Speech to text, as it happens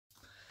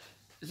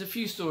There's a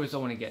few stories I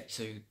want to get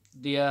to.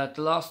 The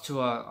last two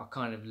are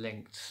kind of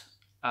linked,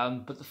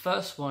 but the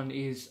first one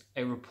is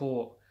a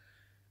report.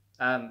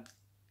 An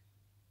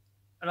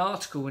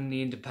article in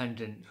the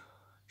Independent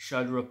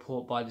showed a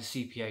report by the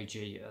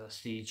CPAG,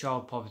 that's the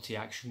Child Poverty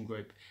Action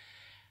Group,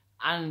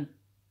 and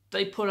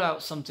they put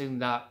out something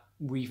that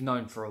we've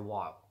known for a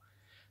while.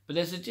 But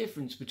there's a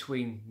difference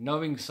between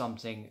knowing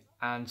something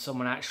and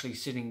someone actually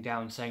sitting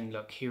down saying,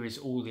 look, here is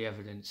all the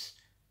evidence.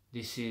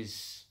 This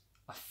is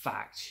a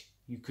fact.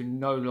 You can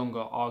no longer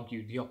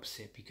argue the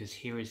opposite because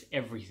here is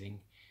everything.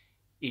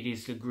 It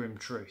is the grim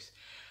truth.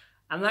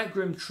 And that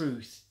grim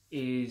truth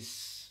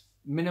is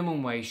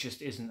minimum wage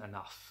just isn't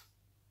enough.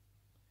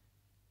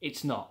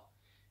 It's not.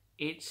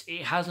 It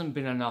hasn't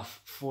been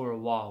enough for a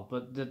while.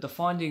 But the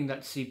finding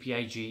that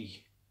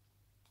CPAG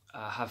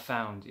have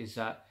found is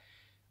that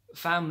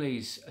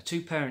families, a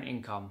two-parent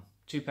income,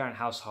 two-parent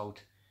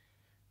household,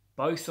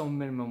 both on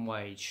minimum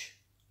wage,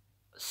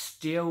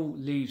 still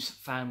leaves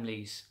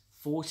families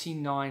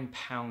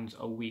 £49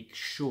 a week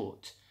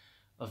short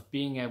of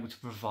being able to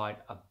provide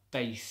a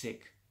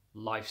basic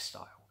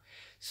lifestyle.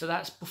 So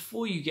that's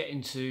before you get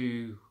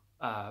into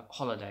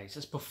holidays,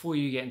 that's before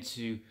you get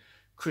into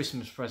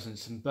Christmas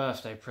presents and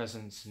birthday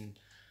presents and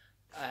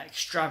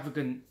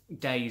extravagant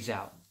days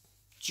out.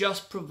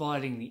 Just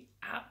providing the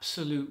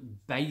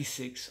absolute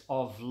basics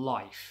of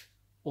life,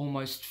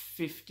 almost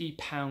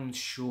 £50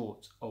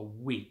 short a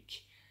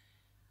week.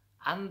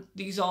 And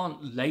these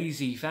aren't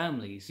lazy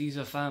families, these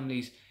are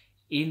families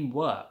in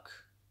work.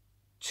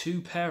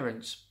 Two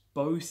parents,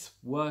 both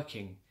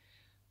working,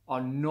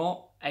 are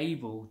not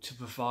able to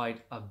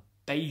provide a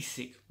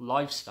basic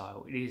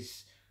lifestyle. It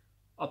is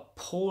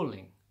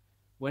appalling.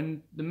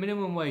 When the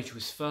minimum wage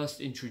was first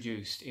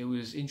introduced, it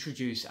was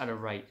introduced at a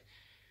rate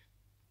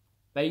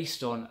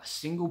based on a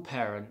single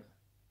parent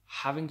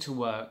having to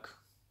work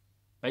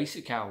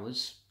basic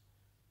hours,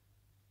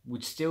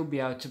 would still be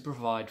able to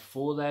provide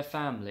for their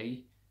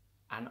family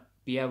and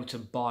be able to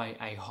buy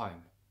a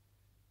home.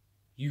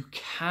 You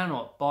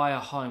cannot buy a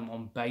home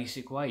on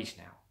basic wage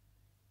now.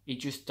 It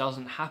just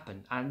doesn't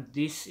happen. And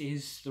this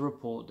is the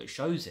report that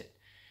shows it.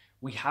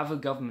 We have a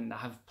government that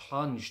have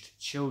plunged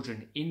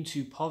children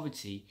into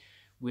poverty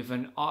with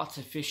an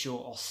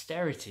artificial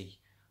austerity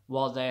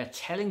while they are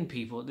telling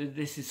people that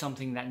this is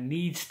something that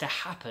needs to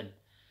happen,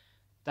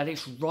 that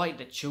it's right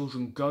that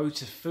children go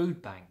to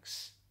food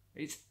banks.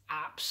 It's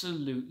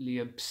absolutely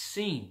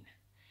obscene.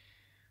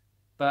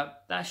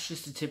 But that's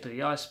just the tip of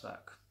the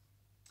iceberg.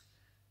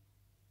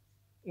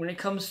 When it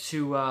comes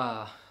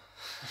to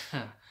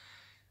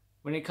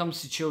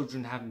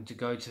children having to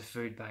go to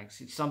food banks,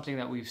 it's something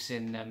that we've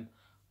seen them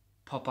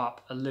pop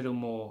up a little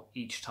more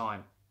each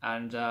time.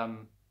 And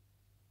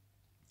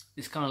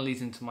this kind of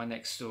leads into my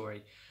next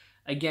story.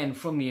 Again,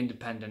 from the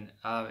Independent.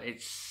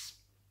 It's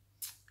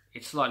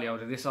slightly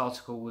older. This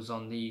article was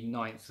on the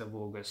 9th of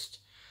August.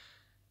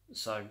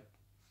 So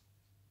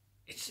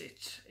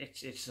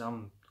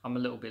I'm a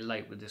little bit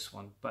late with this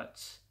one,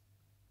 but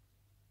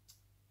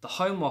the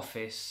Home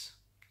Office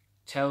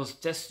tells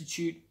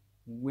destitute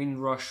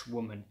Windrush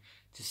woman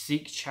to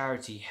seek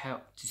charity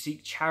help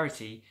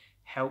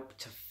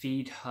to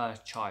feed her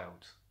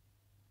child.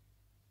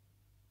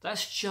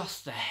 That's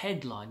just the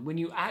headline. When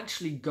you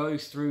actually go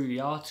through the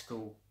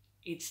article,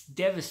 it's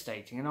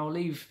devastating, and I'll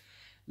leave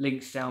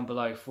links down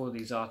below for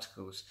these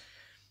articles.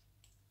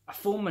 A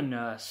former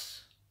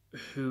nurse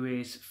who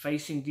is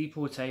facing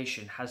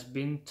deportation has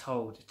been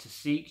told to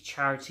seek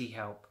charity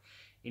help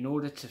in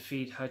order to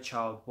feed her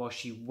child while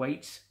she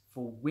waits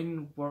for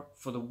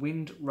the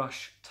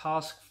Windrush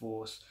task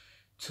force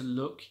to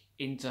look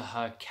into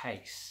her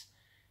case.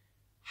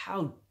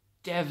 How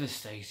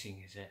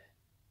devastating is it?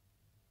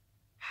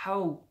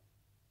 How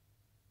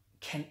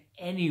can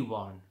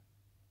anyone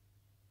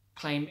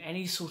claim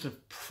any sort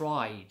of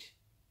pride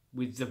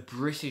with the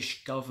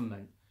British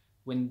government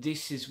when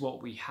this is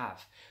what we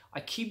have?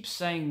 I keep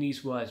saying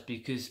these words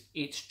because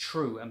it's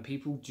true and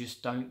people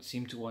just don't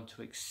seem to want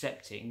to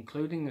accept it,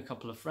 including a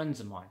couple of friends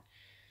of mine.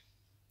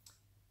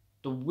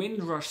 The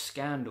Windrush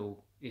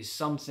scandal is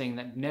something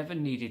that never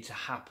needed to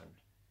happen.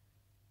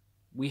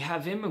 We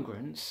have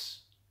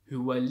immigrants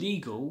who were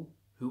legal,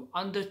 who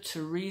under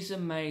Theresa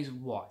May's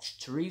watch,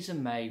 Theresa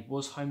May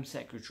was Home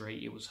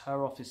Secretary, it was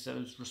her office that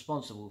was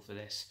responsible for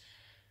this,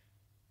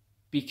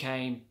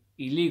 became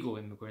illegal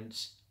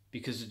immigrants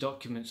because the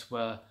documents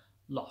were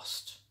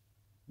lost.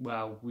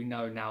 Well, we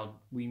now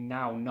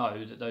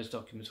know that those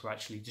documents were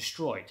actually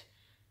destroyed.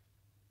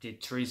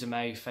 Did Theresa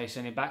May face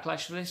any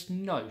backlash for this?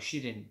 No, she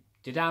didn't.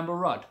 Did Amber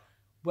Rudd?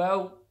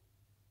 Well,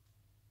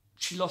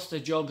 she lost her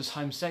job as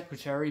Home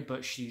Secretary,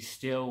 but she's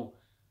still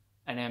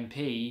an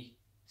MP,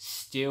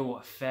 still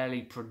a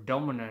fairly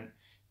predominant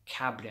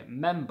cabinet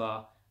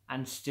member,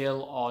 and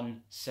still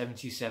on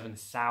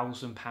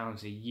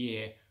 £77,000 a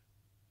year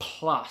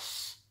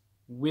plus,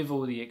 with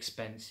all the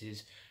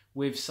expenses,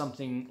 with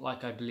something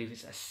like, I believe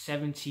it's a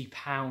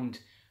 £70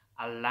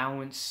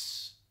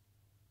 allowance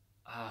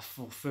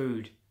for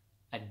food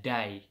a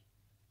day.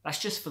 That's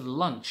just for the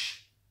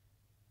lunch.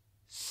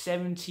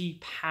 £70.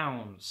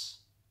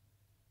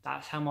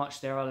 That's how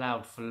much they're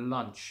allowed for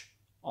lunch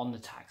on the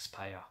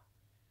taxpayer.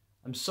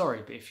 I'm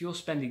sorry, but if you're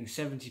spending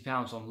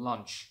 £70 on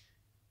lunch,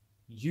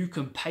 you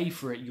can pay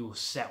for it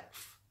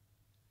yourself.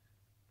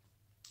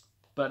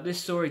 But this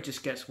story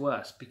just gets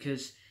worse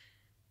because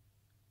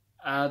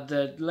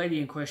the lady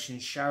in question,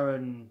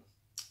 Sharon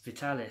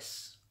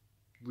Vitalis,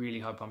 really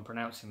hope I'm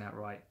pronouncing that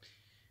right,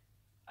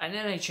 an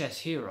NHS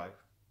hero.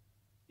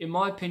 In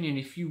my opinion,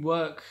 if you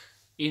work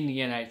in the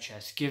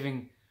NHS,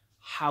 given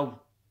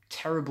how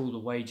terrible the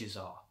wages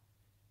are,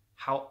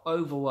 how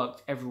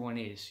overworked everyone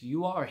is,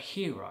 you are a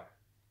hero.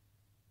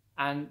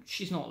 And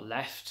she's not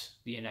left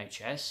the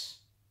NHS.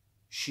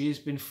 She has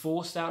been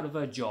forced out of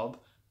her job,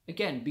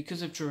 again,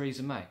 because of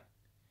Theresa May.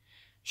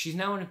 She's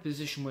now in a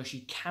position where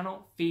she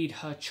cannot feed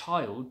her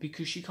child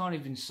because she can't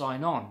even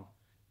sign on,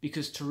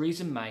 because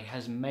Theresa May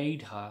has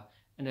made her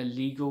an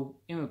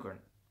illegal immigrant.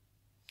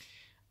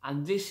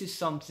 And this is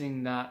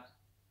something that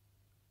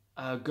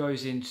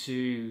goes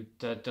into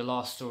the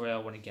last story I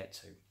want to get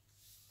to.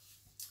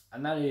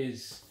 And that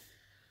is,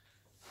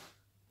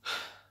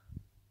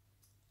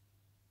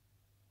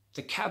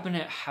 the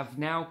cabinet have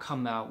now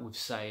come out with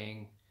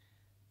saying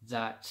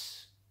that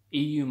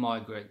EU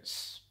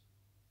migrants,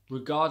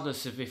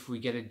 regardless of if we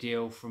get a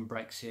deal from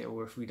Brexit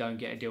or if we don't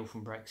get a deal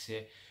from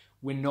Brexit,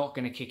 we're not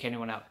going to kick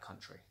anyone out of the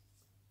country.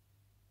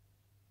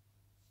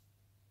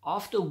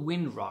 After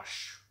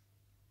Windrush,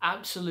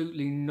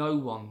 absolutely no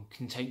one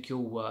can take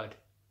your word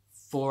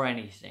for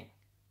anything.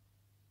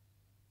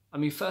 I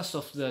mean, first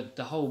off, the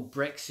whole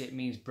Brexit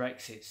means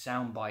Brexit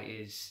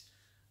soundbite is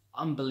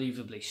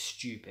unbelievably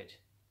stupid,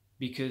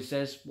 because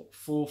there's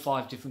 4 or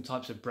 5 different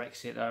types of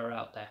Brexit that are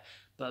out there.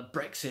 But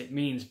Brexit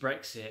means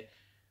Brexit.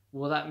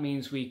 Well, that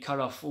means we cut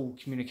off all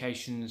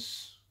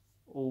communications,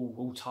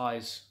 all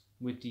ties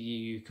with the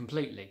EU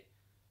completely.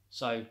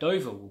 So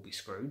Dover will be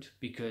screwed,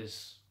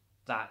 because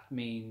that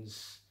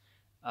means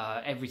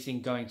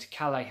everything going to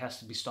Calais has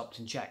to be stopped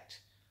and checked.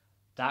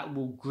 That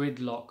will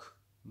gridlock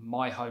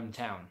my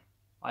hometown.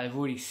 I have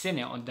already seen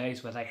it on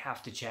days where they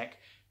have to check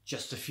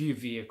just a few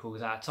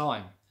vehicles at a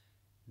time.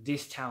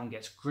 This town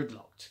gets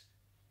gridlocked.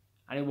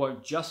 And it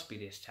won't just be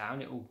this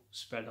town, it will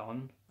spread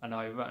on and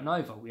over and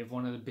over. We have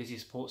one of the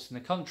busiest ports in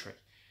the country.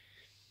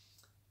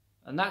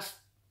 And that's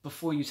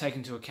before you take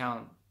into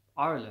account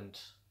Ireland,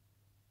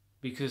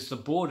 because the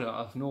border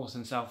of North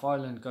and South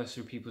Ireland goes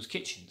through people's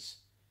kitchens.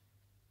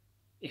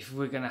 If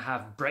we're going to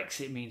have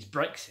Brexit means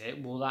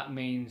Brexit, well, that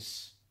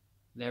means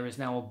there is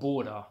now a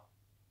border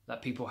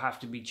that people have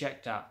to be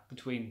checked at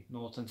between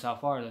North and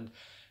South Ireland.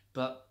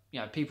 But, you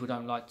know, people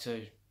don't like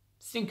to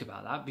think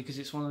about that because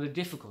it's one of the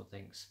difficult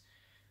things.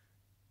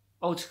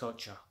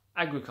 Horticulture,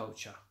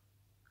 agriculture,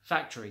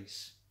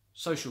 factories,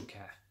 social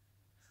care.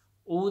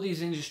 All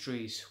these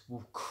industries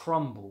will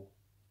crumble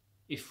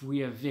if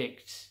we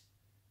evict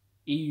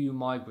EU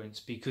migrants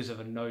because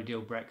of a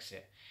no-deal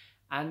Brexit.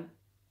 And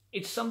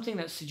it's something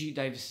that Sajid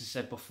Davis has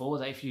said before,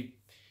 that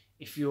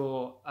if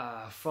you're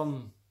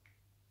from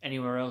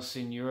anywhere else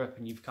in Europe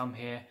and you've come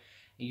here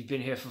and you've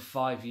been here for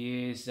 5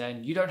 years,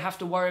 then you don't have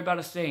to worry about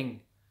a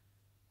thing.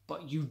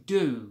 But you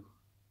do,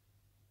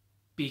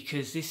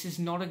 because this is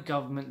not a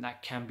government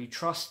that can be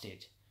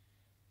trusted.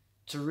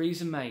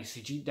 Theresa May,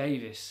 Sajid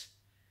Davis,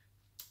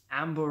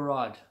 Amber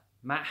Rudd,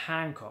 Matt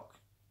Hancock,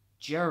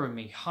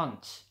 Jeremy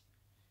Hunt,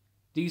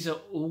 these are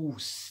all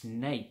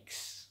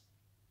snakes.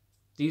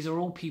 These are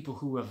all people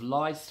who have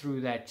lied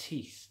through their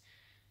teeth.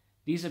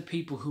 These are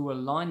people who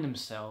align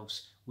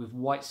themselves with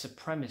white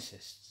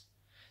supremacists.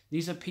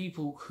 These are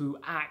people who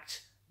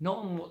act not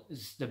on what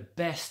is the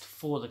best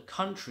for the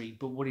country,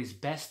 but what is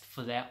best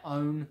for their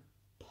own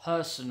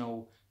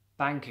personal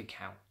bank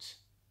account.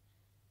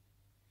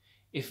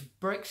 If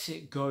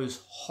Brexit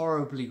goes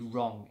horribly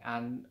wrong,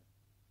 and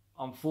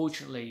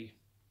unfortunately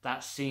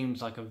that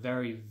seems like a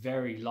very,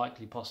 very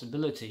likely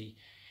possibility,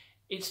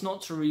 it's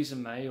not Theresa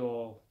May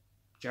or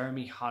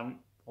Jeremy Hunt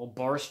or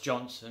Boris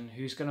Johnson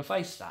who's going to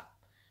face that.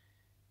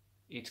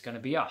 It's going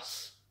to be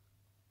us.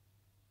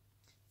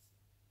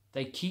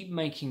 They keep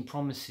making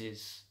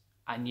promises,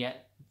 and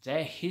yet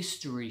their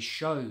history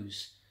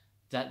shows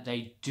that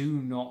they do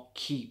not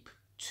keep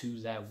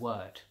to their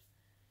word.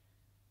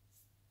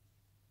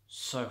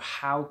 So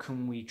how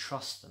can we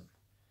trust them?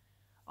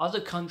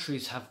 Other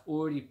countries have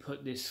already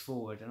put this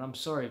forward, and I'm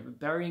sorry, but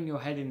burying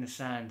your head in the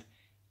sand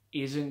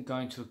isn't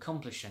going to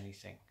accomplish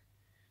anything.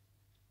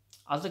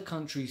 Other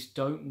countries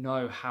don't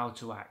know how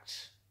to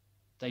act.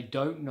 They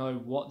don't know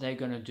what they're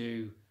going to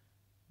do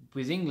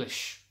with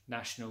English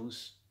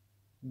nationals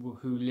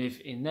who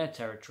live in their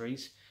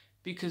territories,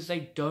 because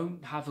they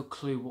don't have a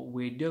clue what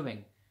we're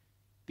doing.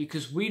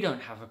 Because we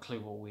don't have a clue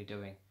what we're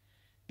doing.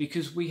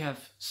 Because we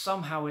have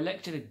somehow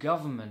elected a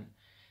government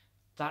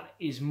that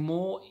is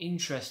more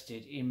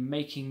interested in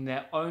making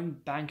their own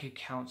bank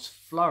accounts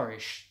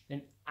flourish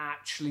than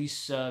actually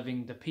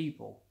serving the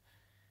people.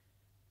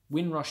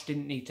 Windrush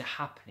didn't need to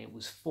happen, it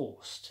was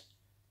forced.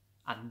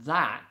 And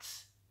that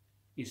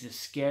is the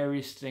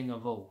scariest thing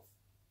of all.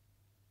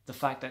 The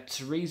fact that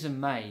Theresa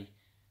May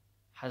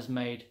has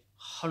made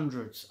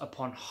hundreds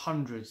upon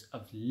hundreds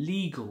of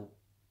legal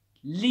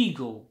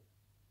legal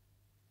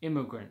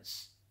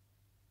immigrants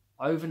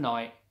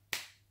overnight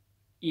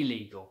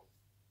illegal,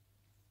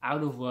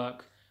 out of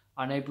work,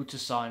 unable to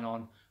sign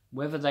on,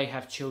 whether they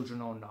have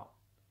children or not.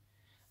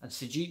 And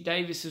Sajid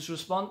Davis's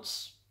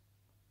response: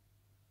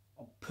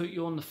 I'll put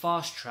you on the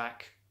fast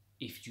track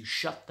if you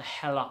shut the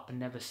hell up and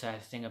never say a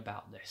thing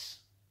about this.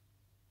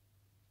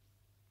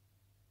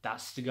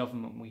 That's the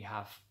government we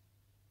have.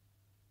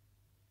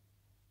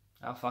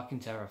 How fucking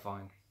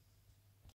terrifying.